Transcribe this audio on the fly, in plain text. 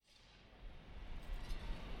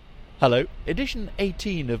Hello. Edition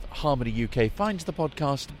 18 of Harmony UK finds the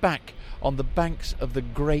podcast back on the banks of the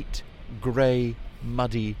great, grey,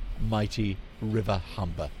 muddy, mighty River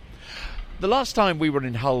Humber. The last time we were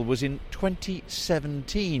in Hull was in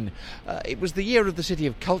 2017. It was the year of the City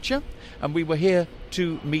of Culture, and we were here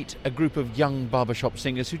to meet a group of young barbershop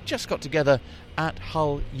singers who just got together at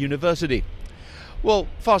Hull University. Well,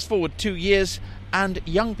 fast forward 2 years, and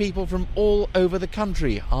young people from all over the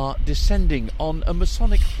country are descending on a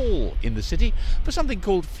Masonic hall in the city for something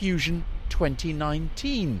called Fusion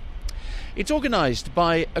 2019. It's organised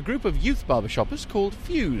by a group of youth barbershoppers called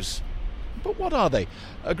Fuse. But what are they?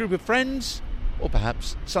 A group of friends? Or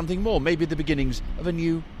perhaps something more? Maybe the beginnings of a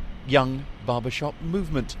new young barbershop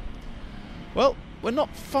movement? Well, we're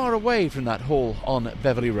not far away from that hall on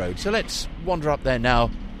Beverley Road, so let's wander up there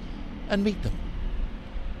now and meet them.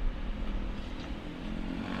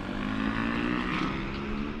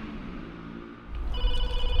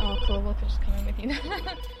 Oh, cool. We'll just come in with you now.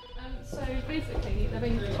 So basically, they're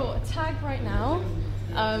being taught a tag right now,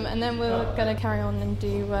 and then we're going to carry on and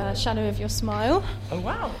do Shadow of Your Smile. Oh,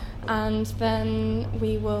 wow. And then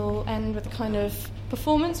we will end with a kind of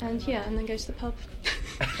performance, and then go to the pub.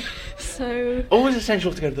 So always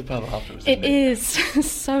essential to go to the pub afterwards. It is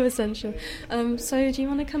so essential. So do you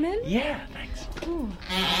want to come in? Yeah, thanks. Cool.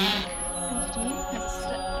 After you. Let's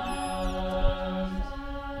step.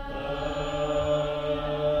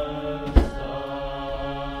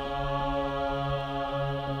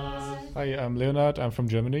 Hi, I'm Leonard, I'm from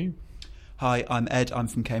Germany. Hi, I'm Ed, I'm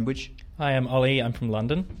from Cambridge. Hi, I'm Ollie, I'm from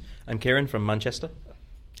London. I'm Kieran from Manchester.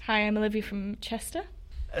 Hi, I'm Olivia from Chester.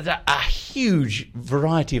 A huge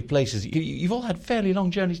variety of places. You've all had fairly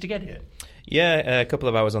long journeys to get here. Yeah, a couple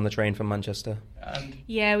of hours on the train from Manchester.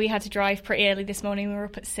 Yeah, we had to drive pretty early this morning. We were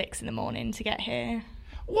up at 6 a.m. to get here.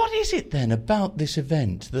 What is it then about this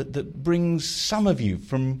event that brings some of you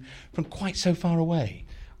from quite so far away?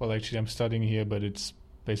 Well, actually, I'm studying here, but it's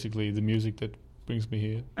basically the music that brings me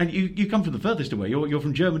here. And you come from the furthest away. You're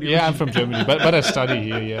from Germany. Yeah, I'm from Germany, but I study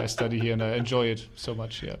here. Yeah, I study here and I enjoy it so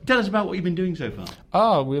much. Yeah. Tell us about what you've been doing so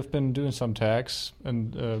far. We've been doing some tags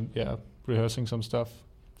and rehearsing some stuff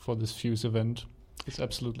for this Fuse event. It's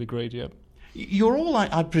absolutely great. Yeah. You're all,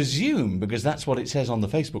 I presume, because that's what it says on the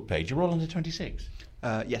Facebook page. You're all under 26.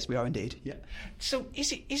 Yes, we are indeed. Yeah. So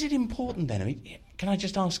is it important then? I mean, can I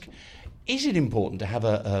just ask? Is it important to have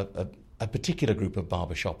a particular group of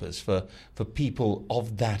barbershoppers for people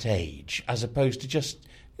of that age, as opposed to just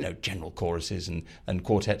general choruses and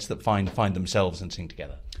quartets that find themselves and sing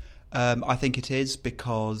together? I think it is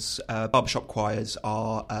because barbershop choirs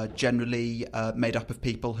are generally made up of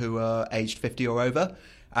people who are aged 50 or over.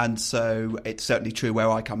 And so it's certainly true where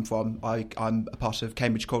I come from. I'm a part of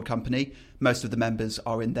Cambridge Chord Company. Most of the members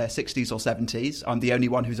are in their 60s or 70s. I'm the only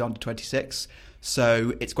one who's under 26.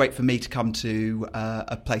 So it's great for me to come to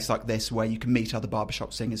a place like this where you can meet other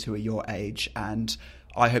barbershop singers who are your age, and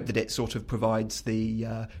I hope that it sort of provides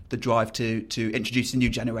the drive to introduce a new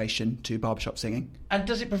generation to barbershop singing. And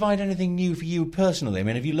does it provide anything new for you personally? I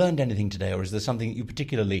mean, have you learned anything today, or is there something that you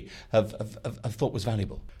particularly have thought was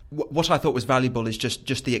valuable? What I thought was valuable is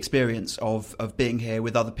just the experience of being here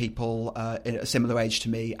with other people in a similar age to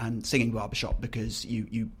me and singing barbershop, because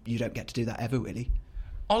you don't get to do that ever, really.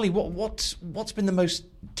 Ollie, what's been the most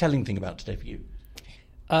telling thing about today for you?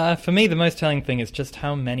 For me, the most telling thing is just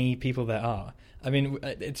how many people there are. I mean,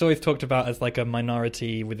 it's always talked about as like a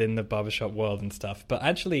minority within the barbershop world and stuff, but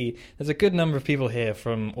actually there's a good number of people here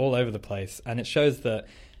from all over the place, and it shows that,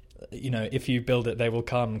 if you build it, they will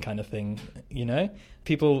come kind of thing,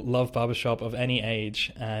 People love barbershop of any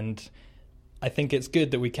age, and I think it's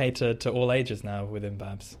good that we cater to all ages now within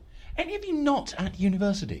Babs. Any of you not at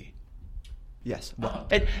university? Yes.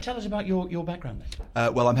 Ed, tell us about your background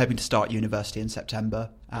then. Well, I'm hoping to start university in September,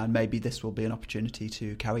 and maybe this will be an opportunity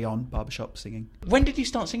to carry on barbershop singing. When did you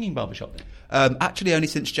start singing barbershop then? Actually, only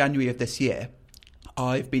since January of this year.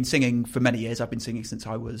 I've been singing for many years. I've been singing since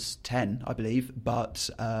I was 10, I believe, but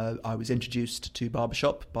I was introduced to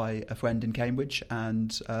barbershop by a friend in Cambridge,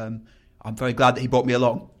 and I'm very glad that he brought me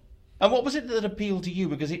along. And what was it that appealed to you?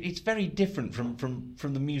 Because it's very different from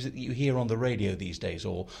the music that you hear on the radio these days,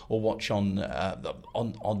 or watch on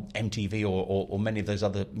MTV or many of those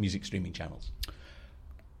other music streaming channels.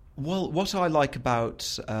 Well, what I like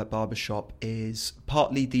about barbershop is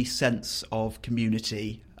partly the sense of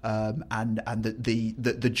community and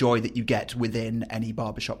the joy that you get within any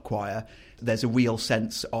barbershop choir. There's a real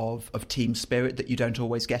sense of team spirit that you don't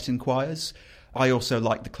always get in choirs. I also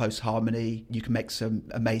like the close harmony. You can make some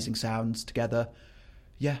amazing sounds together.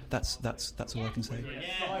 Yeah, that's all I can say.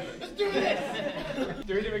 Yeah. Let's do this!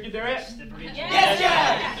 Do we think we can do it? Yes,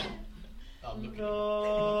 Jack!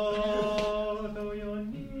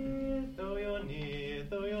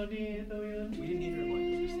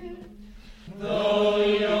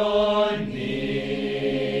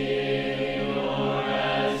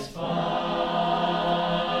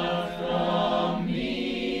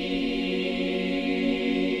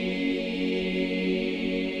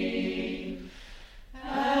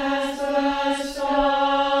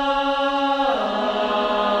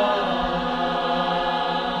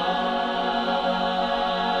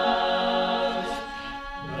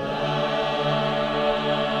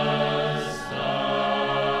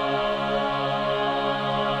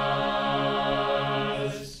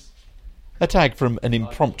 tag from an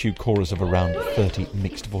impromptu chorus of around 30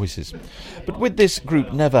 mixed voices. But with this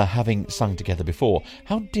group never having sung together before,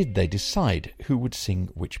 how did they decide who would sing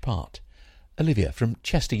which part? Olivia from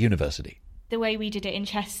Chester University. The way we did it in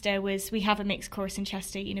Chester was we have a mixed chorus in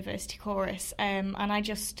Chester, University Chorus, and I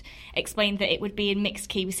just explained that it would be in mixed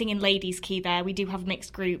key. We sing in ladies' key there. We do have a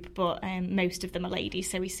mixed group, but most of them are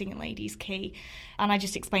ladies, so we sing in ladies' key. And I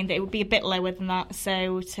just explained that it would be a bit lower than that,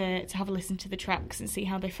 so to have a listen to the tracks and see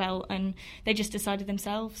how they felt, and they just decided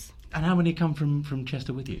themselves. And how many come from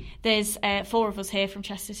Chester with you? There's 4 of us here from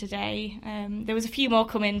Chester today. There was a few more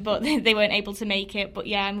coming, but they weren't able to make it. But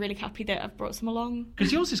yeah, I'm really happy that I've brought some along.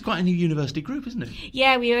 Because yours is quite a new university group, isn't it?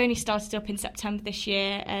 Yeah, we only started up in September this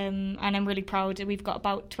year, and I'm really proud. We've got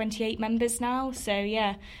about 28 members now. So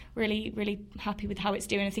yeah, really, really happy with how it's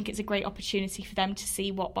doing. I think it's a great opportunity for them to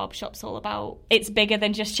see what Barbershop's all about. It's bigger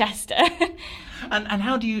than just Chester. And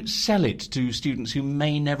how do you sell it to students who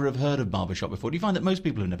may never have heard of Barbershop before? Do you find that most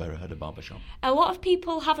people have never heard of Barbershop? A lot of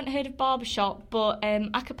people haven't heard of Barbershop, but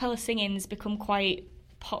a cappella singing's become quite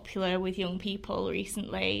popular with young people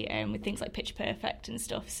recently, with things like Pitch Perfect and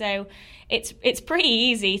stuff. So it's pretty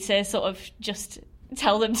easy to sort of just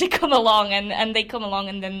tell them to come along, and they come along,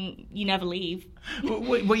 and then you never leave.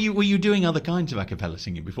 Were you doing other kinds of a cappella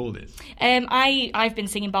singing before this? I've been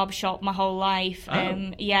singing Barbershop my whole life.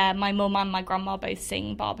 Oh. Yeah, my mum and my grandma both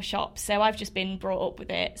sing Barbershop, so I've just been brought up with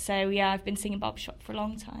it. So yeah, I've been singing Barbershop for a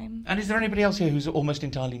long time. And is there anybody else here who's almost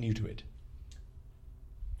entirely new to it?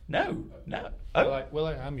 No. Oh. Well,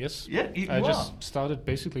 I am, yes. Yeah, you I are. just started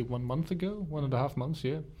basically 1 month ago, 1.5 months,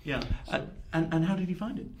 yeah. Yeah. And how did you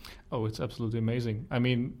find it? Oh, it's absolutely amazing. I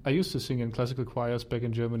mean, I used to sing in classical choirs back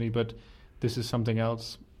in Germany, but this is something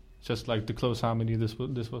else. Just like the close harmony, this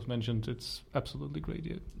was mentioned. It's absolutely great,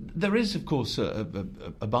 yeah. There is, of course,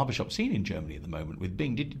 a barbershop scene in Germany at the moment with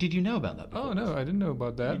Bing. Did you know about that before? Oh, no, I didn't know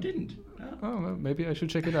about that. You didn't? Oh, well, maybe I should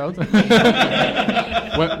check it out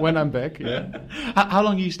when I'm back, yeah. How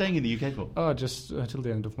long are you staying in the UK for? Oh, just till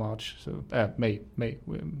the end of March. So, May.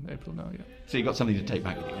 We're in April now, yeah. So you've got something to take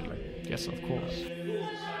back with you anyway? Yes, of course.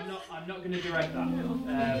 I'm not going to direct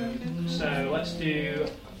that. So let's do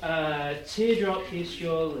Teardrop Kiss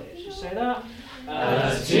Your Lips. Just say that.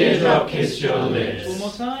 Teardrop Kiss Your Lips. One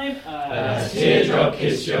more time. Teardrop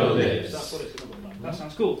Kiss Your Lips. That's what it's going to look like. That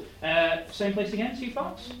sounds cool. Same place again, 2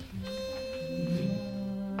 parts.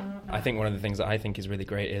 I think one of the things that I think is really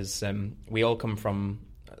great is we all come from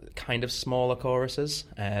kind of smaller choruses,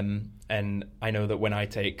 and I know that when I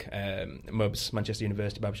take MUBS, Manchester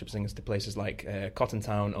University Barbershop Singers, to places like Cotton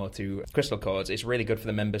Town or to Crystal Chords, it's really good for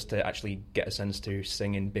the members to actually get a sense to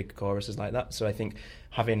sing in big choruses like that. So I think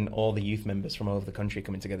having all the youth members from all over the country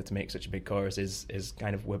coming together to make such a big chorus is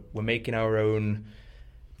kind of, we're making our own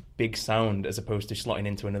big sound as opposed to slotting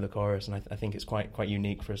into another chorus, and I think it's quite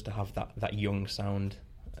unique for us to have that young sound.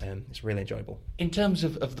 It's really enjoyable. In terms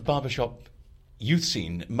of the barbershop youth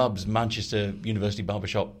scene, MUBS, Manchester University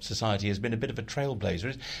Barbershop Society, has been a bit of a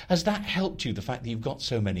trailblazer. Has that helped you, the fact that you've got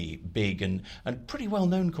so many big and pretty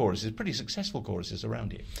well-known choruses, pretty successful choruses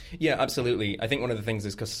around you? Yeah, absolutely. I think one of the things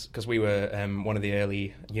is because we were one of the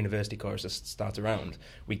early university choruses to start around,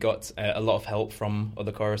 we got a lot of help from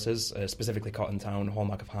other choruses, specifically Cotton Town,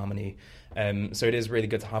 Hallmark of Harmony. So it is really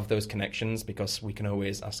good to have those connections, because we can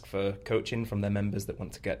always ask for coaching from their members that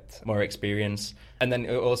want to get more experience. And then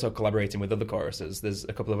also collaborating with other choruses. There's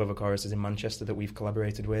a couple of other choruses in Manchester that we've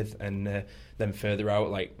collaborated with, and then further out,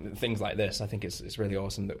 like things like this. I think it's really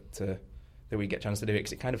awesome that we get a chance to do it,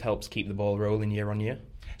 because it kind of helps keep the ball rolling year on year.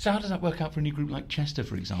 So how does that work out for a new group like Chester,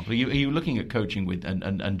 for example? Are you looking at coaching with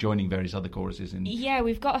and joining various other choruses? Yeah,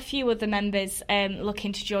 we've got a few other members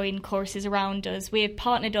looking to join choruses around us. We've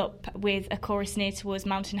partnered up with a chorus near to us,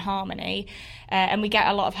 Mountain Harmony, and we get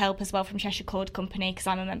a lot of help as well from Cheshire Chord Company, because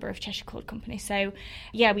I'm a member of Cheshire Chord Company. So,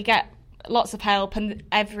 yeah, we get lots of help, and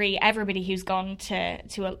everybody who's gone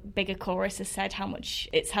to a bigger chorus has said how much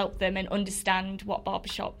it's helped them and understand what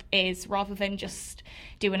barbershop is, rather than just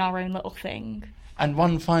doing our own little thing. And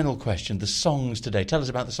one final question, the songs today. Tell us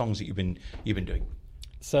about the songs that you've been doing.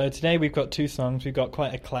 So today we've got 2 songs. We've got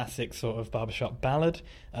quite a classic sort of barbershop ballad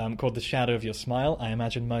called The Shadow of Your Smile. I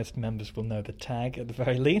imagine most members will know the tag at the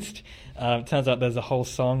very least. It turns out there's a whole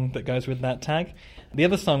song that goes with that tag. The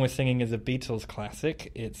other song we're singing is a Beatles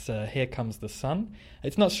classic. It's Here Comes the Sun.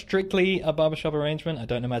 It's not strictly a barbershop arrangement. I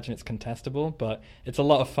don't imagine it's contestable, but it's a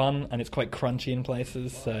lot of fun, and it's quite crunchy in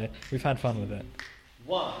places, so we've had fun with it.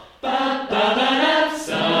 1. Ba-ba-da,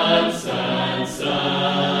 sun, sun,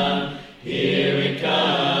 sun, here it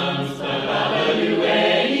comes,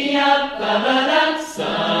 ba-ba-ba-doo-way-up, ba-ba-da,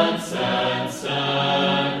 sun, sun,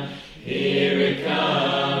 sun, here it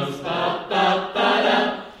comes,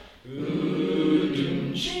 ba-ba-ba-da, ooh.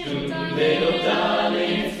 Little darling,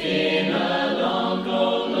 it's been a long,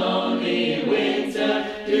 cold, lonely winter.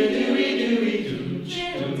 Do-do-wee-do-wee-doo.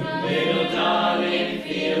 Little darling,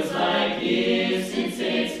 feels like years since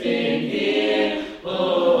it's been here.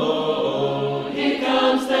 Oh, here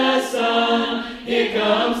comes the sun, here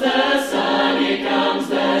comes the sun, here comes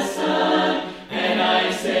the sun. And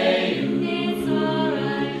I say, it's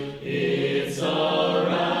alright, it's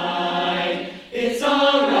alright, it's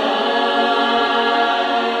alright.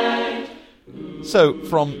 So,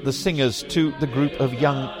 from the singers to the group of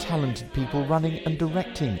young, talented people running and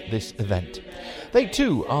directing this event. They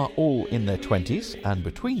too are all in their 20s, and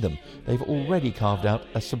between them, they've already carved out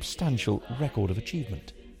a substantial record of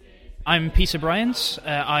achievement. I'm Peter Bryant.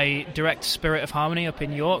 I direct Spirit of Harmony up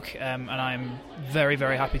in York, and I'm very,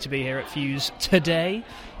 very happy to be here at Fuse today.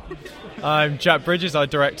 I'm Jack Bridges. I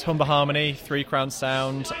direct Humber Harmony, Three Crowns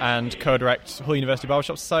Sound, and co-direct Hull University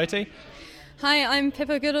Barbershop Society. Hi, I'm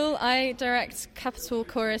Pippa Goodall. I direct Capital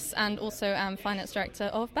Chorus and also am finance director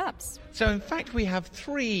of BABS. So, in fact, we have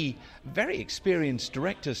 3 very experienced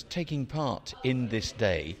directors taking part in this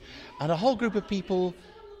day, and a whole group of people.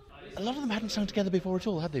 A lot of them hadn't sung together before at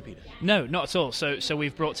all, had they, Peter? No, not at all. So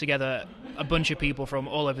we've brought together a bunch of people from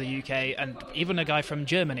all over the UK and even a guy from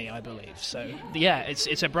Germany, I believe. So, yeah,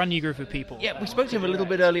 it's a brand new group of people. Yeah, we spoke to him a little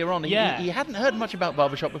bit earlier on. Yeah. He hadn't heard much about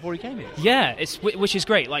Barbershop before he came here. Yeah, which is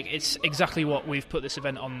great. Like, it's exactly what we've put this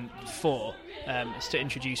event on for, is to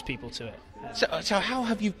introduce people to it. So how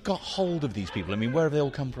have you got hold of these people? I mean, where have they all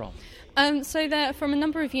come from? So they're from a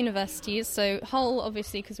number of universities. So Hull,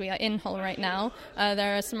 obviously, because we are in Hull right now.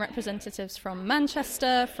 There are some representatives from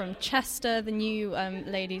Manchester, from Chester, the new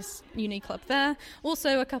ladies' uni club there.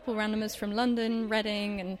 Also a couple randomers from London,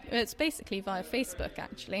 Reading, and it's basically via Facebook,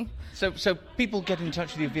 actually. So people get in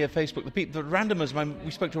touch with you via Facebook. The randomers,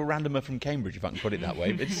 we spoke to a randomer from Cambridge, if I can put it that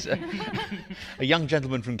way. It's a young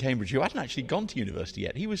gentleman from Cambridge who hadn't actually gone to university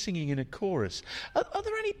yet. He was singing in a chorus. Are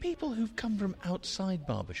there any people who've come from outside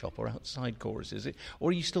Barbershop or outside choruses, or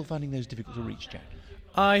are you still finding those difficult to reach, Jack?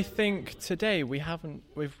 I think today we had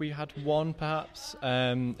one perhaps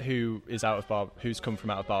who's come from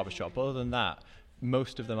out of Barbershop. But other than that,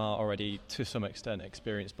 most of them are already to some extent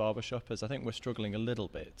experienced barbershoppers. I think we're struggling a little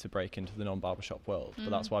bit to break into the non-barbershop world, but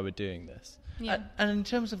that's why we're doing this. Yeah. And in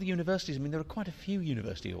terms of the universities, I mean, there are quite a few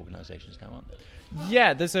university organisations now, aren't there?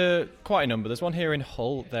 Yeah, there's quite a number. There's one here in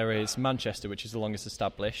Hull. There is Manchester, which is the longest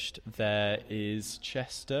established. There is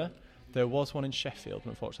Chester. There was one in Sheffield, but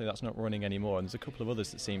unfortunately that's not running anymore. And there's a couple of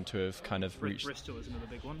others that seem to have kind of reached... Bristol is another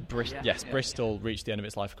big one. Bristol reached the end of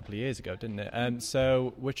its life a couple of years ago, didn't it? And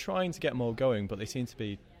so we're trying to get more going, but they seem to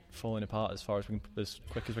be falling apart as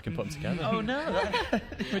quick as we can put them together. Oh no,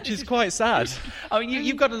 which is quite sad. I mean,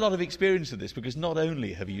 you've got a lot of experience of this, because not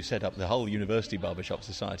only have you set up the whole University Barbershop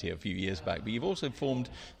Society a few years back, but you've also formed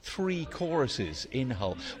 3 choruses in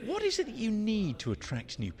Hull. What is it that you need to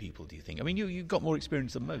attract new people, do you think? I mean, you've got more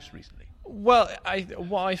experience than most recently. Well,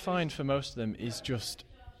 what I find for most of them is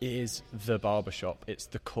the barbershop. It's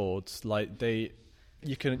the chords.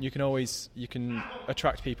 You can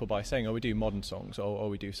attract people by saying, oh, we do modern songs, or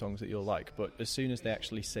we do songs that you'll like. But as soon as they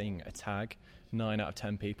actually sing a tag, 9 out of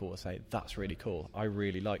 10 people will say, that's really cool. I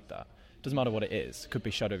really like that. Doesn't matter what it is. It could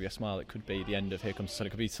be Shadow of Your Smile. It could be the end of Here Comes the Sun.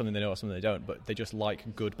 It could be something they know or something they don't. But they just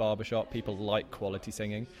like good barbershop. People like quality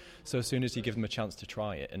singing. So as soon as you give them a chance to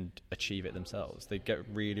try it and achieve it themselves, they get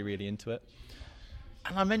really, really into it.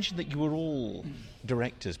 And I mentioned that you were all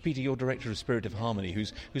directors. Peter, you're director of Spirit of Harmony,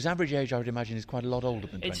 whose average age, I would imagine, is quite a lot older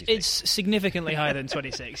than 26. It's significantly higher than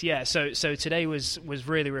 26, yeah. So today was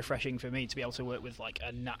really refreshing for me to be able to work with like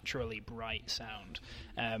a naturally bright sound.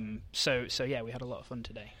 So yeah, we had a lot of fun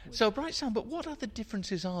today. So a bright sound, but what other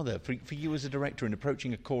differences are there for you as a director in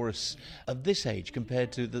approaching a chorus of this age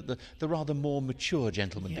compared to the rather more mature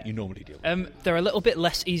gentlemen that you normally deal with? They're a little bit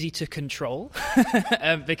less easy to control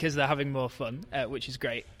because they're having more fun, which is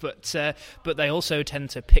great. But they also tend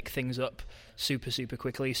to pick things up super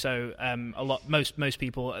quickly. So most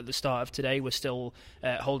people at the start of today were still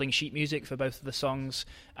holding sheet music for both of the songs,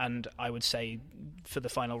 and I would say for the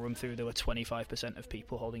final run through there were 25% of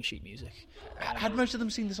people holding sheet music. Had most of them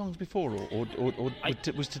seen the songs before, or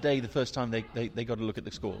was today the first time they got a look at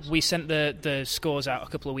the scores? We sent the scores out a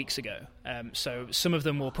couple of weeks ago, so some of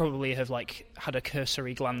them will probably have had a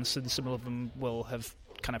cursory glance, and some of them will have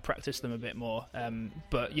kind of practiced them a bit more.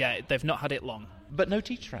 But yeah, they've not had it long. But no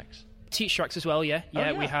teach tracks? Teach tracks as well, yeah.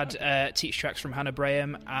 Yeah, we had teach tracks from Hannah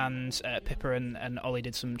Braham, and Pippa and Ollie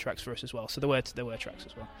did some tracks for us as well. So there were tracks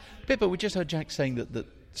as well. Pippa, we just heard Jack saying that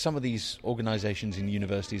some of these organisations in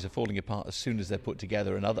universities are falling apart as soon as they're put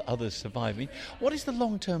together, and others survive. I mean, what is the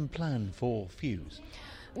long-term plan for Fuse?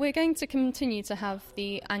 We're going to continue to have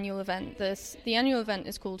the annual event. The annual event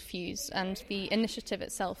is called Fuse, and the initiative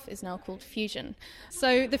itself is now called Fusion.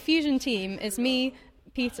 So the Fusion team is me,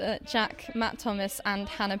 Peter, Jack, Matt Thomas and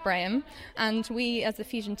Hannah Braham, and we as the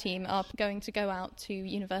Fusion team are going to go out to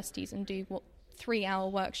universities and do 3-hour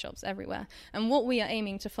workshops everywhere. And what we are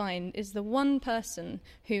aiming to find is the one person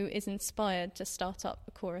who is inspired to start up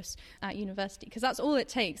a chorus at university, because that's all it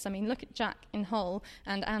takes. I mean, look at Jack in Hull,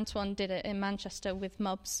 and Antoine did it in Manchester with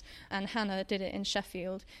Mubs, and Hannah did it in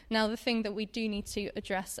Sheffield. Now, the thing that we do need to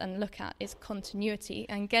address and look at is continuity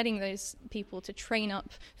and getting those people to train up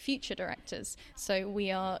future directors. So we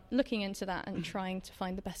are looking into that and trying to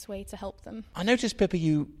find the best way to help them. I noticed, Pippa,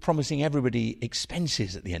 you promising everybody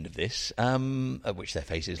expenses at the end of this, at which their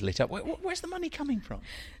faces lit up. Where's the money coming from?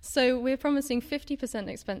 So we're promising 50%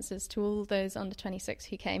 expenses to all those under 26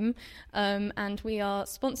 who came, and we are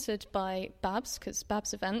sponsored by Babs, because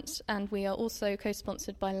Babs event, and we are also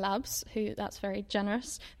co-sponsored by Labs, who that's very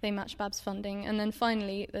generous. They match Babs funding. And then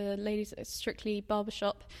finally, the ladies at Strictly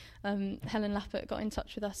Barbershop, Helen Lappert got in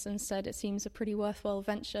touch with us and said it seems a pretty worthwhile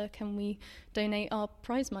venture. Can we donate our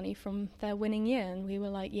prize money from their winning year? And we were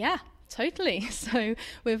like, yeah. Totally. So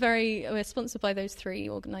we're sponsored by those 3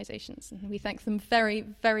 organisations, and we thank them very,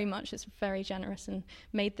 very much. It's very generous and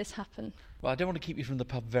made this happen. Well, I don't want to keep you from the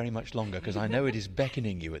pub very much longer, because I know it is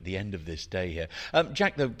beckoning you at the end of this day here.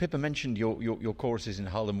 Jack, though, Pippa mentioned your choruses in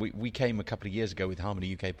Hull, and we came a couple of years ago with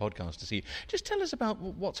Harmony UK podcast to see you. Just tell us about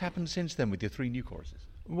what's happened since then with your 3 new choruses.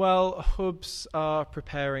 Well, Hubs are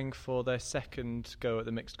preparing for their second go at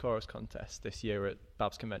the mixed chorus contest this year at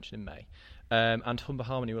Babs Convention in May. And Humber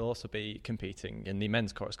Harmony will also be competing in the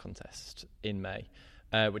men's chorus contest in May,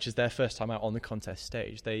 which is their first time out on the contest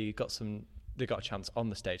stage. They got a chance on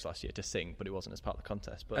the stage last year to sing, but it wasn't as part of the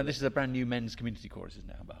contest. But and this is a brand new men's community chorus, isn't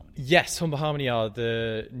it, Humber Harmony? Yes, Humber Harmony are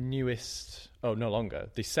the newest,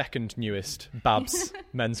 the second newest Babs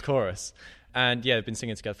men's chorus. And yeah, they've been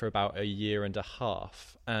singing together for about a year and a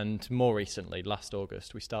half. And more recently, last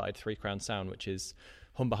August, we started 3 Crown Sound, which is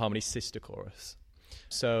Humber Harmony's sister chorus.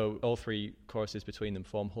 So all 3 choruses between them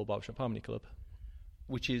form Hull Barbershop Harmony Club.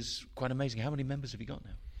 Which is quite amazing. How many members have you got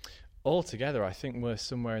now? Altogether, I think we're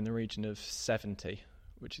somewhere in the region of 70,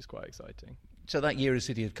 which is quite exciting. So that year as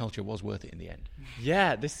City of Culture was worth it in the end?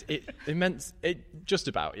 Yeah, it meant just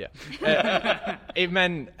about, yeah. It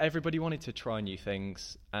meant everybody wanted to try new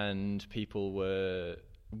things, and people were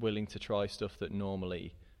willing to try stuff that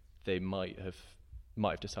normally they might have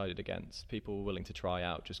decided against. People were willing to try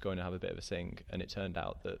out, just going to have a bit of a sing, and it turned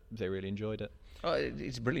out that they really enjoyed it. Oh,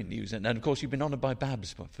 it's brilliant news, and of course you've been honoured by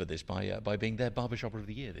Babs for this by being their Barbershop of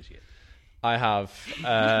the Year this year. I have.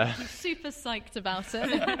 Super psyched about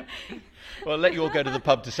it. Well, I'll let you all go to the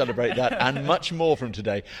pub to celebrate that and much more from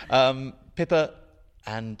today. Pippa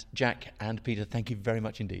and Jack and Peter, thank you very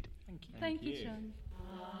much indeed. Thank you, John.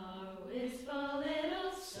 Our wistful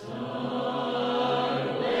little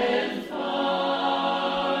star went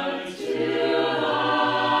far too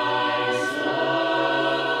high, so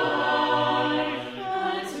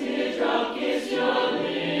high. A teardrop kissed your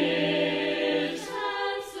lips,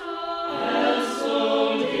 and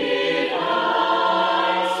so did I,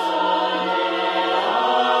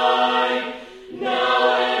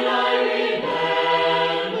 Now when I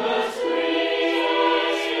remember spring,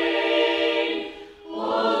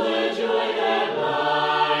 all the joy that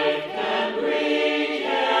life can bring,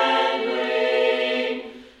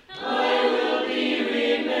 I will be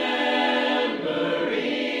remembering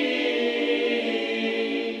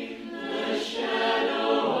the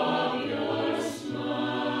shadow of your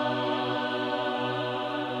smile.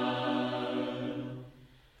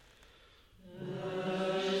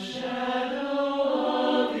 The shadow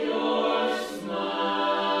of your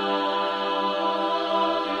smile.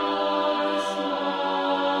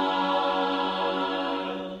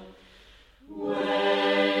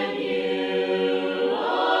 When you are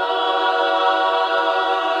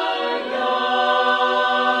gone.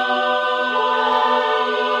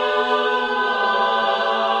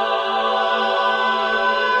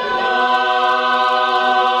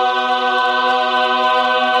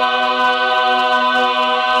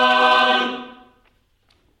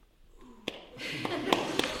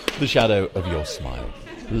 The Shadow of Your Smile.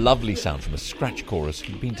 Lovely sound from a scratch chorus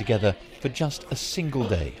who've been together for just a single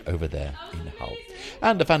day over there in Hull.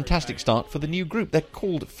 And a fantastic start for the new group. They're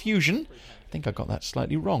called Fusion, think I got that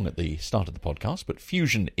slightly wrong at the start of the podcast, but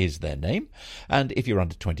Fusion is their name. And if you're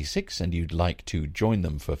under 26 and you'd like to join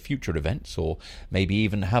them for future events, or maybe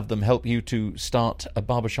even have them help you to start a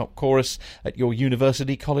barbershop chorus at your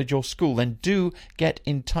university, college or school, then do get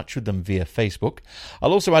in touch with them via Facebook.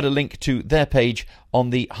 I'll also add a link to their page on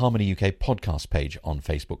the Harmony UK podcast page on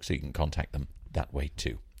Facebook, so you can contact them that way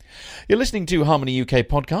too. You're listening to Harmony UK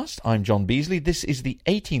Podcast. I'm John Beasley. This is the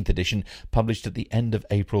 18th edition, published at the end of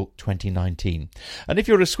April 2019. And if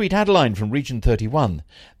you're a Sweet Adeline from Region 31,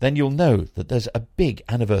 then you'll know that there's a big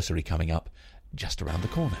anniversary coming up just around the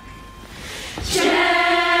corner.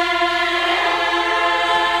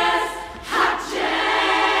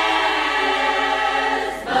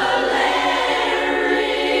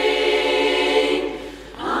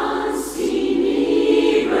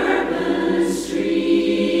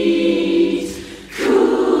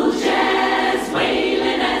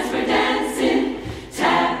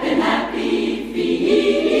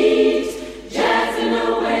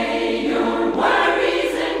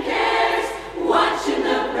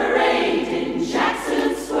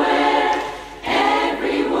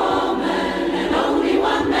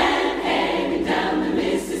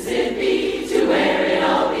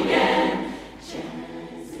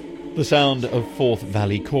 The sound of Forth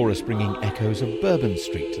Valley Chorus bringing echoes of Bourbon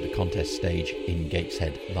Street to the contest stage in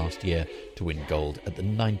Gateshead last year to win gold at the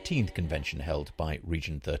 19th convention held by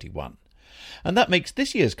Region 31. And that makes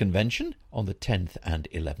this year's convention, on the 10th and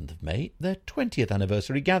 11th of May, their 20th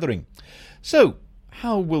anniversary gathering. So,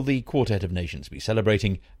 how will the Quartet of Nations be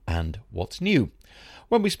celebrating, and what's new?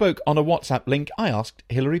 When we spoke on a WhatsApp link, I asked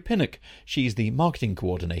Hilary Pinnock. She's the marketing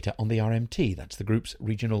coordinator on the RMT, that's the group's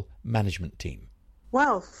regional management team.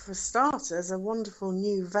 Well, for starters, a wonderful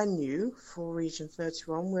new venue for Region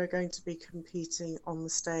 31. We're going to be competing on the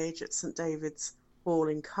stage at St David's Hall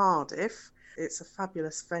in Cardiff. It's a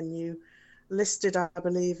fabulous venue, listed, I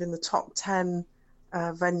believe, in the top 10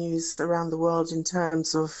 venues around the world in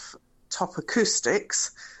terms of top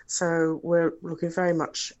acoustics. So we're looking very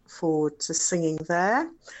much forward to singing there.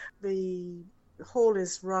 The hall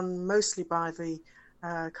is run mostly by the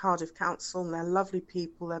Cardiff Council, and they're lovely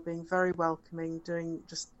people. They're being very welcoming, doing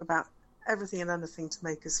just about everything and anything to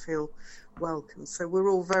make us feel welcome. So we're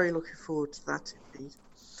all very looking forward to that indeed.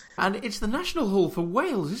 And it's the National Hall for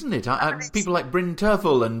Wales, isn't it? People like Bryn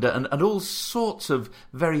Terfel and all sorts of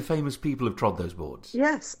very famous people have trod those boards.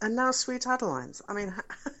 Yes, and now Sweet Adelines. I mean,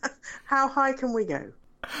 how high can we go?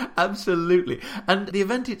 Absolutely. And the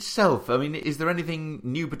event itself, I mean, is there anything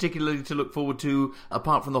new particularly to look forward to,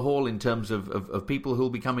 apart from the hall, in terms of people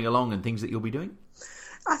who'll be coming along and things that you'll be doing?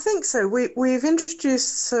 I think so. We've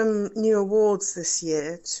introduced some new awards this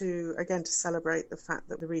year to celebrate the fact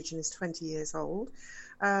that the region is 20 years old.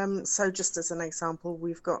 So just as an example,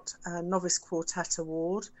 we've got a Novice Quartet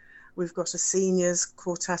Award, we've got a Seniors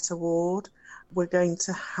Quartet Award, we're going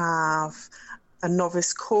to have a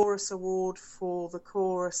Novice Chorus Award for the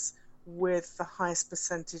chorus with the highest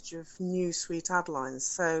percentage of new Sweet Adelines.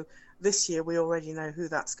 So this year we already know who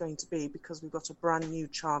that's going to be because we've got a brand new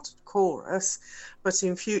chartered chorus. But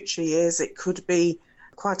in future years it could be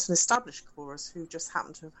quite an established chorus who just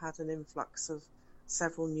happen to have had an influx of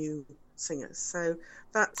several new singers. So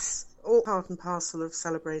that's all part and parcel of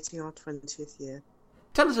celebrating our 20th year.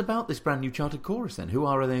 Tell us about this brand new chartered chorus then. Who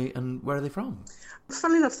are they and where are they from?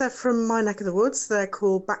 Funnily enough, they're from my neck of the woods. They're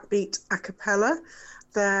called Backbeat A Cappella.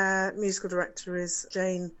 Their musical director is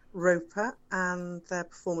Jane Roper and their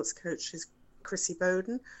performance coach is Chrissy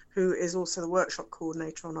Bowden, who is also the workshop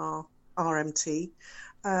coordinator on our RMT.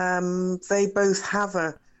 They both have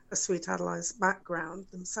a Sweet Adelines background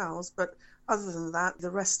themselves, but other than that, the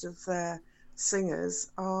rest of their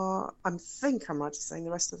singers are, I think I'm right in saying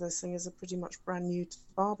the rest of those singers are pretty much brand new to the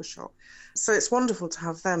barbershop. So it's wonderful to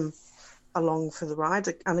have them along for the ride,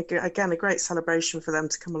 and again a great celebration for them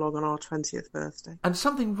to come along on our 20th birthday. And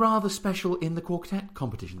something rather special in the quartet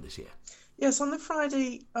competition this year. Yes, on the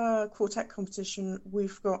Friday quartet competition,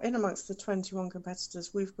 we've got, in amongst the 21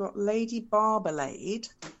 competitors, we've got Lady Barbalade,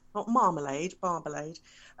 not Marmalade, Barbalade,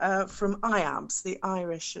 from IABS, the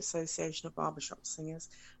Irish Association of Barbershop Singers.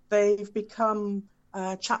 They've become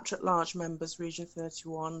chapter at large members, Region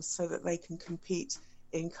 31, so that they can compete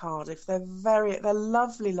in Cardiff. They're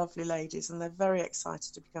lovely, lovely ladies, and they're very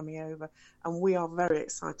excited to be coming over, and we are very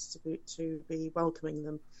excited to be welcoming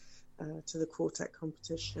them to the quartet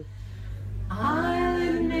competition. I'll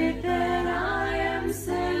admit that I am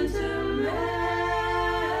sentimental.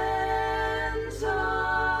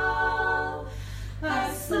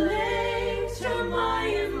 A slave to my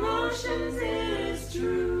emotions, it is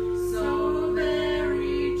true, so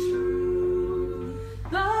very true.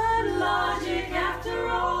 But logic, after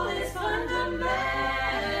all, is fundamental.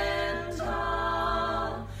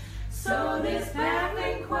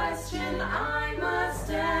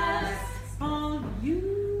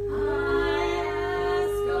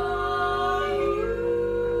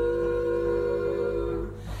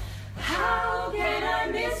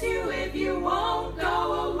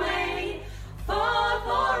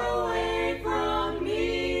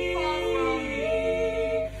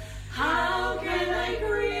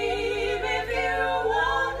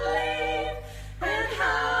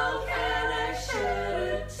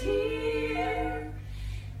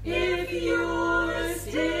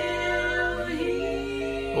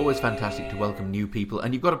 always fantastic to welcome new people.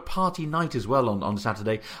 And you've got a party night as well on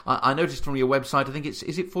Saturday. I noticed from your website, I think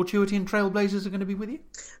is it Fortuity and Trailblazers are going to be with you?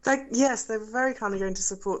 Yes, they're very kindly going to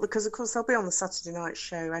support, because of course they'll be on the Saturday night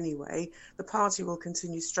show anyway. The party will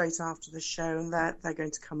continue straight after the show, and they're going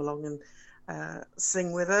to come along and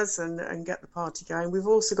sing with us and get the party going. We've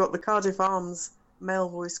also got the Cardiff Arms male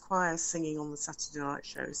voice choir singing on the Saturday night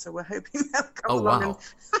show, so we're hoping they'll come along. Wow.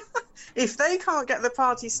 And if they can't get the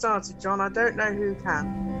party started, John, I don't know who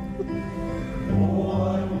can.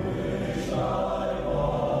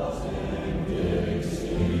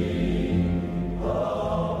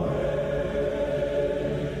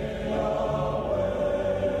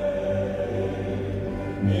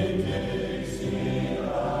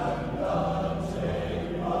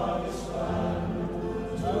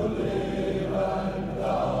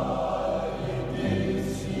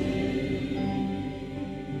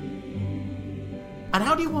 And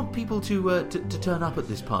how do you want people to turn up at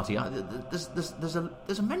this party? There's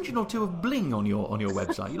a mention or two of bling on your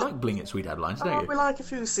website. You like bling at Sweet Adelines, don't you? We like a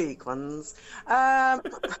few sequins.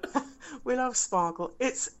 We love sparkle.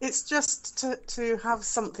 It's just to have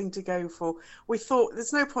something to go for. We thought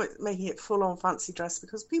there's no point making it full on fancy dress,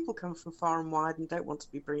 because people come from far and wide and don't want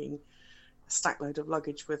to be bringing a stack load of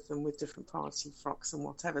luggage with them with different party frocks and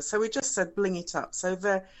whatever. So we just said bling it up. So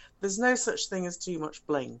there's no such thing as too much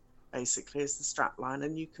bling, basically, is the strapline,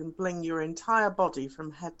 and you can bling your entire body from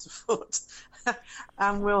head to foot.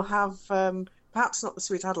 And we'll have perhaps not the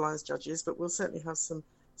Sweet Adelines judges, but we'll certainly have some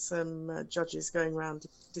judges going around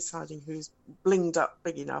deciding who's blinged up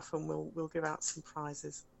big enough, and we'll give out some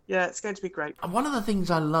prizes. Yeah, it's going to be great. And one of the things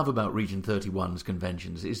I love about Region 31's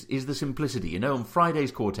conventions is the simplicity. You know, on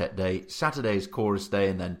Friday's Quartet Day, Saturday's Chorus Day,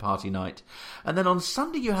 and then Party Night. And then on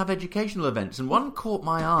Sunday you have educational events, and one caught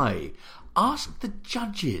my eye. Ask the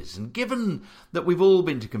judges. And given that we've all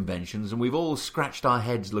been to conventions and we've all scratched our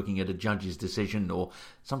heads looking at a judge's decision, or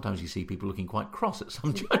sometimes you see people looking quite cross at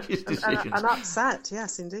some judges' decisions. And upset,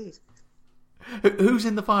 yes, indeed. Who's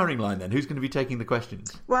in the firing line then? Who's going to be taking the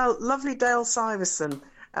questions? Well, lovely Dale Syverson,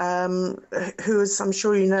 who, as I'm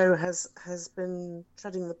sure you know, has been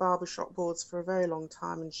treading the barbershop boards for a very long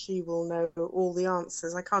time, and she will know all the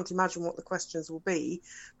answers. I can't imagine what the questions will be,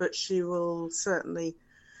 but she will certainly,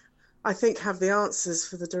 I think, have the answers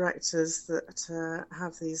for the directors that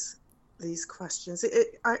have these questions.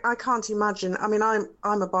 I can't imagine. I mean,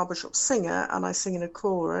 I'm a barbershop singer, and I sing in a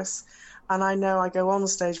chorus, and I know I go on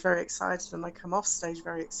stage very excited and I come off stage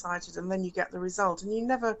very excited, and then you get the result, and you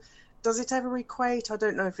never... Does it ever equate? I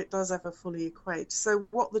don't know if it does ever fully equate. So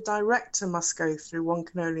what the director must go through, one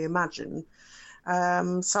can only imagine.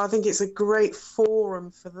 So I think it's a great forum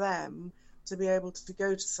for them to be able to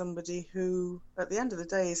go to somebody who, at the end of the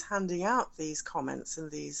day, is handing out these comments and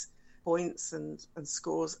these points and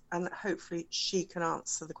scores, and hopefully she can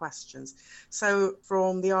answer the questions. So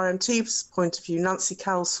from the RMT's point of view, Nancy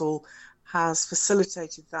Kelsall has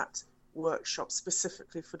facilitated that workshop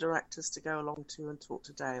specifically for directors to go along to and talk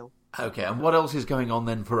to Dale. Okay, and what else is going on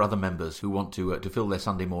then for other members who want to fill their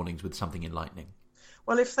Sunday mornings with something enlightening?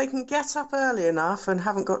 Well, if they can get up early enough and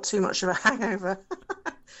haven't got too much of a hangover,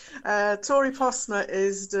 Tori Postma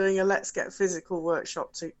is doing a Let's Get Physical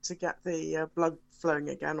workshop to get the blood flowing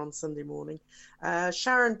again on Sunday morning.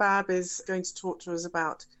 Sharon Babb is going to talk to us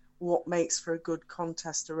about what makes for a good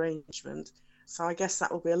contest arrangement. So I guess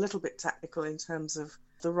that will be a little bit technical in terms of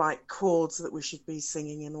the right chords that we should be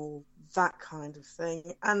singing and all that kind of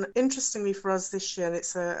thing. And interestingly for us this year,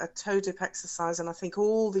 it's a toe dip exercise, and I think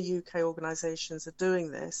all the UK organisations are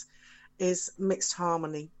doing this, is a mixed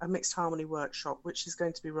harmony workshop, which is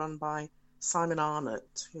going to be run by Simon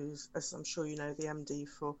Arnott, who's, as I'm sure you know, the MD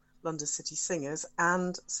for London City Singers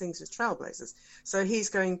and sings with Trailblazers. So he's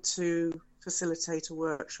going to facilitate a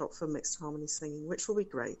workshop for mixed harmony singing, which will be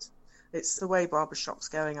great. It's the way barbershop's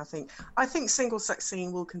going, I think. I think single-sex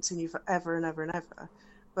singing will continue forever and ever and ever,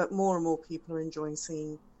 but more and more people are enjoying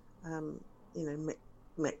singing,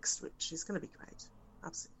 mixed, which is going to be great.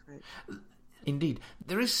 Absolutely great. Indeed.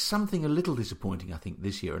 There is something a little disappointing, I think,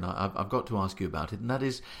 this year, and I've got to ask you about it, and that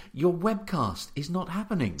is your webcast is not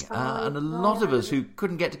happening. And a lot of us who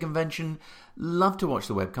couldn't get to convention love to watch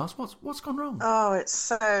the webcast. What's gone wrong? Oh, it's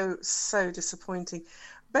so disappointing.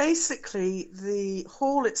 Basically, the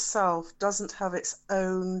hall itself doesn't have its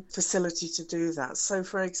own facility to do that. So,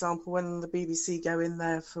 for example, when the BBC go in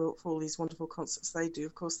there for all these wonderful concerts they do,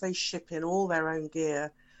 of course, they ship in all their own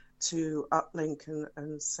gear to uplink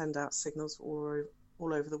and send out signals all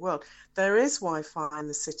over the world. There is Wi-Fi in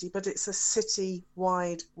the city, but it's a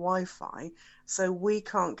city-wide Wi-Fi, so we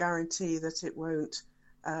can't guarantee that it won't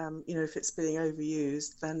If it's being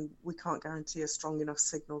overused, then we can't guarantee a strong enough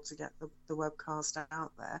signal to get the webcast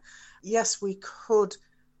out there. Yes, we could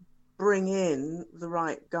bring in the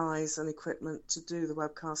right guys and equipment to do the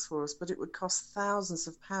webcast for us, but it would cost thousands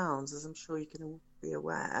of pounds, as I'm sure you can all be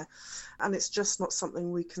aware, and it's just not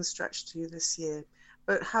something we can stretch to this year.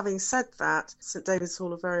 But having said that, St David's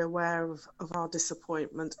Hall are very aware of our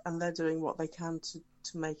disappointment, and they're doing what they can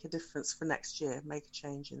to make a difference for next year, make a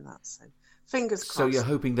change in that. So fingers crossed. So you're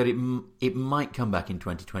hoping that it might come back in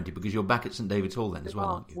 2020 because you're back at St David's Hall then as well,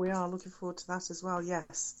 aren't you? We are looking forward to that as well,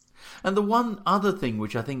 yes. And the one other thing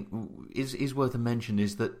which I think is worth a mention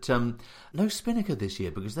is that no Spinnaker this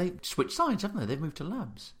year because they've switched sides, haven't they? They've moved to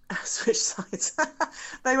Labs. Switched sides.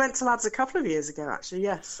 They went to Labs a couple of years ago, actually,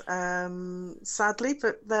 yes. Sadly,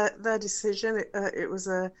 but their decision, it was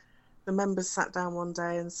the members sat down one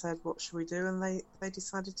day and said, what should we do? And they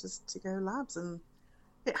decided to go Labs, and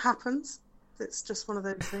it happens. It's just one of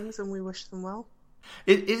those things, and we wish them well.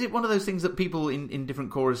 Is it one of those things that people in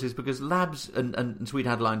different choruses, because Labs and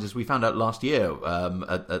Sweetheart Lines, as we found out last year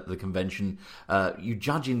at the convention, you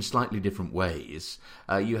judge in slightly different ways.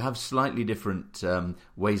 You have slightly different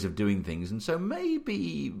ways of doing things, and so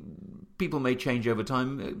maybe people may change over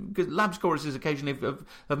time, because Labs choruses occasionally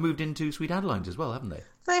have moved into Sweetheart Lines as well, haven't they?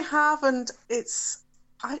 They have, and it's...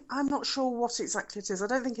 I'm not sure what exactly it is. I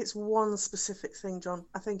don't think it's one specific thing, John.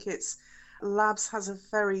 I think it's... Labs has a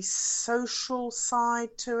very social side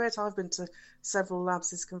to it. I've been to several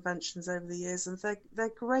Labs' conventions over the years, and they're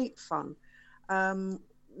great fun.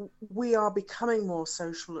 We are becoming more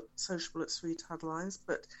sociable at Sweetheart Lines,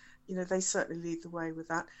 but they certainly lead the way with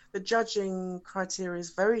that. The judging criteria is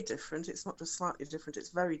very different. It's not just slightly different; it's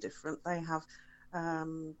very different. They have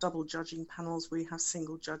double judging panels. We have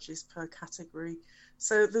single judges per category.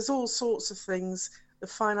 So there's all sorts of things. The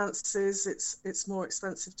finances, it's more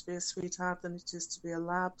expensive to be a Sweetheart than it is to be a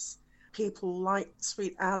Labs. People like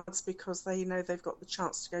Sweethearts because they know they've got the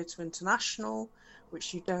chance to go to international,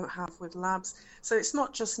 which you don't have with Labs. So it's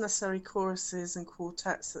not just necessarily choruses and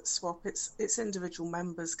quartets that swap, it's individual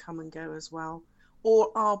members come and go as well,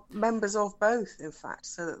 or are members of both, in fact,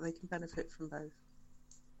 so that they can benefit from both.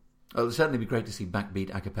 Well, it'll certainly be great to see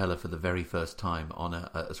Backbeat a cappella for the very first time on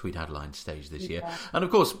a Sweetheart Lines stage this year. And of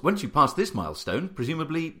course, once you pass this milestone,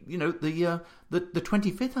 presumably, the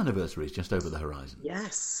 25th anniversary is just over the horizon.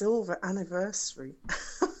 Yes, silver anniversary.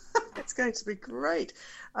 It's going to be great.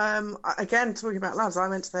 Again, talking about Labs, I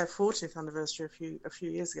went to their 40th anniversary a few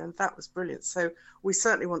years ago, and that was brilliant. So we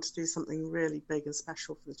certainly want to do something really big and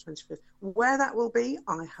special for the 25th. Where that will be,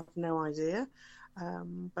 I have no idea.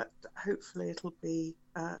 But hopefully it'll be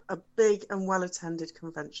a big and well-attended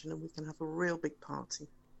convention, and we can have a real big party.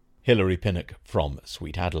 Hilary Pinnock from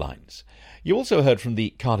Sweetheart Lines. You also heard from the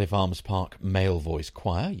Cardiff Arms Park Male Voice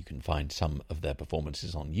Choir. You can find some of their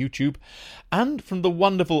performances on YouTube. And from the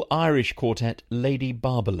wonderful Irish quartet Lady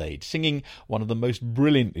Barbalade, singing one of the most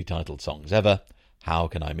brilliantly titled songs ever, How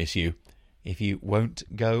Can I Miss You If You Won't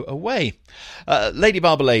Go Away. Lady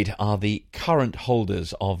Barbalade are the current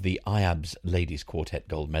holders of the IABS Ladies Quartet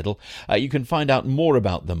Gold Medal. You can find out more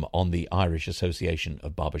about them on the Irish Association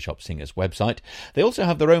of Barbershop Singers website. They also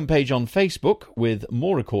have their own page on Facebook with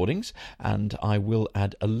more recordings, and I will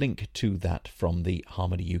add a link to that from the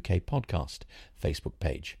Harmony UK podcast Facebook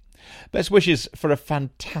page. Best wishes for a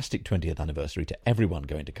fantastic 20th anniversary to everyone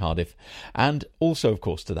going to Cardiff, and also, of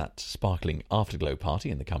course, to that sparkling afterglow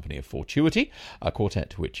party in the company of Fortuity, a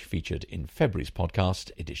quartet which featured in February's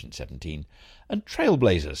podcast, edition 17, and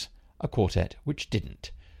Trailblazers, a quartet which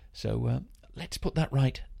didn't. So let's put that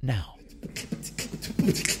right now.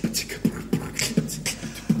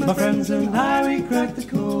 My friends and I, we cracked the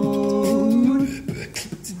code.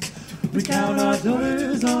 We count our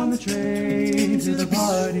dollars on the train to the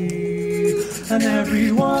party, and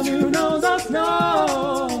everyone who knows us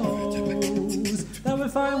knows that we're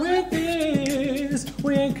fine with this.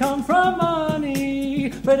 We ain't come from money,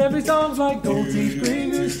 but every song's like gold teeth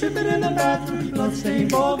ringers, tripping in the bathroom,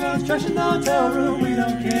 bloodstained ball girls, trash in the hotel room. We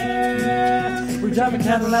don't care. We're driving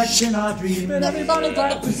Cadillacs in our dream, and everybody's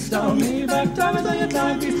like, twist on me, back diamonds on your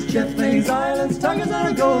timepiece, jet planes, islands, tigers on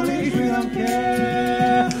a gold leaf. We don't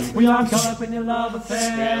care. We aren't caught up in your love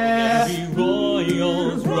affair. We're gonna be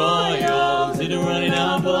royals, it'll run in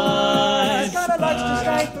our blood. Kinda likes to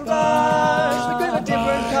strike the rush, we give a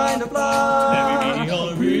different kind of blood. Let me be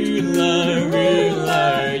your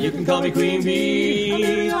ruler, you can call me Queen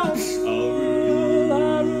Bee. I'll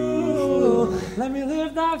rule, let me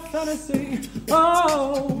live that fantasy.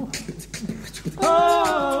 Oh,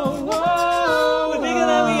 we're bigger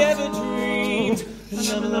than we ever dreamed, and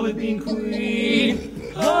I'm in love with being queen.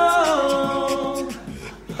 Oh,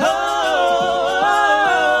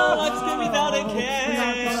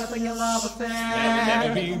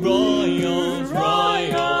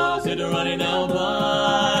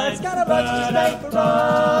 that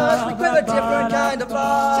flash with a different kind of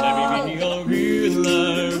flash. Let me be your real,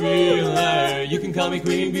 you can call me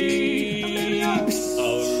Queen Bee.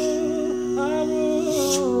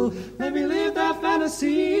 Oh, let me live that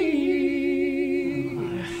fantasy.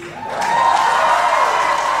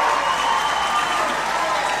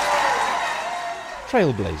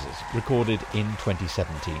 Trailblazers, recorded in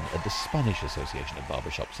 2017 at the Spanish Association of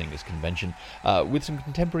Barbershop Singers Convention, with some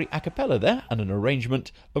contemporary a cappella there and an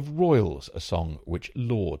arrangement of Royals, a song which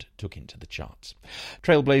Lorde took into the charts.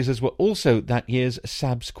 Trailblazers were also that year's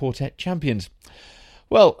Sabs Quartet champions.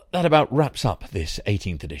 Well, that about wraps up this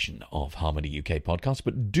 18th edition of Harmony UK podcast,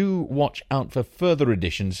 but do watch out for further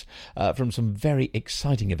editions from some very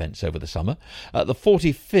exciting events over the summer. The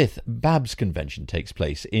 45th Babs Convention takes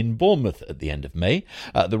place in Bournemouth at the end of May.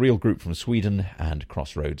 The Real Group from Sweden and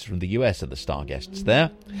Crossroads from the US are the star guests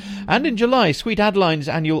there. And in July, Sweet Adeline's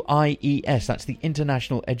annual IES, that's the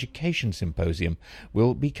International Education Symposium,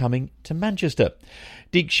 will be coming to Manchester.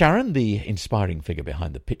 Deke Sharon, the inspiring figure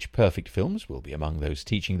behind the Pitch Perfect films, will be among those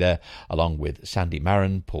teaching there, along with Sandy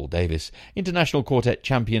Marin, Paul Davis, International Quartet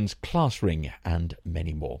champions Class Ring, and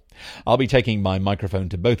many more. I'll be taking my microphone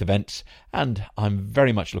to both events, and I'm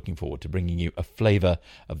very much looking forward to bringing you a flavour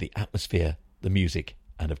of the atmosphere, the music,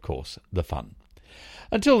 and of course, the fun.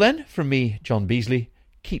 Until then, from me, John Beasley,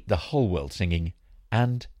 keep the whole world singing,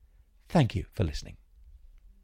 and thank you for listening.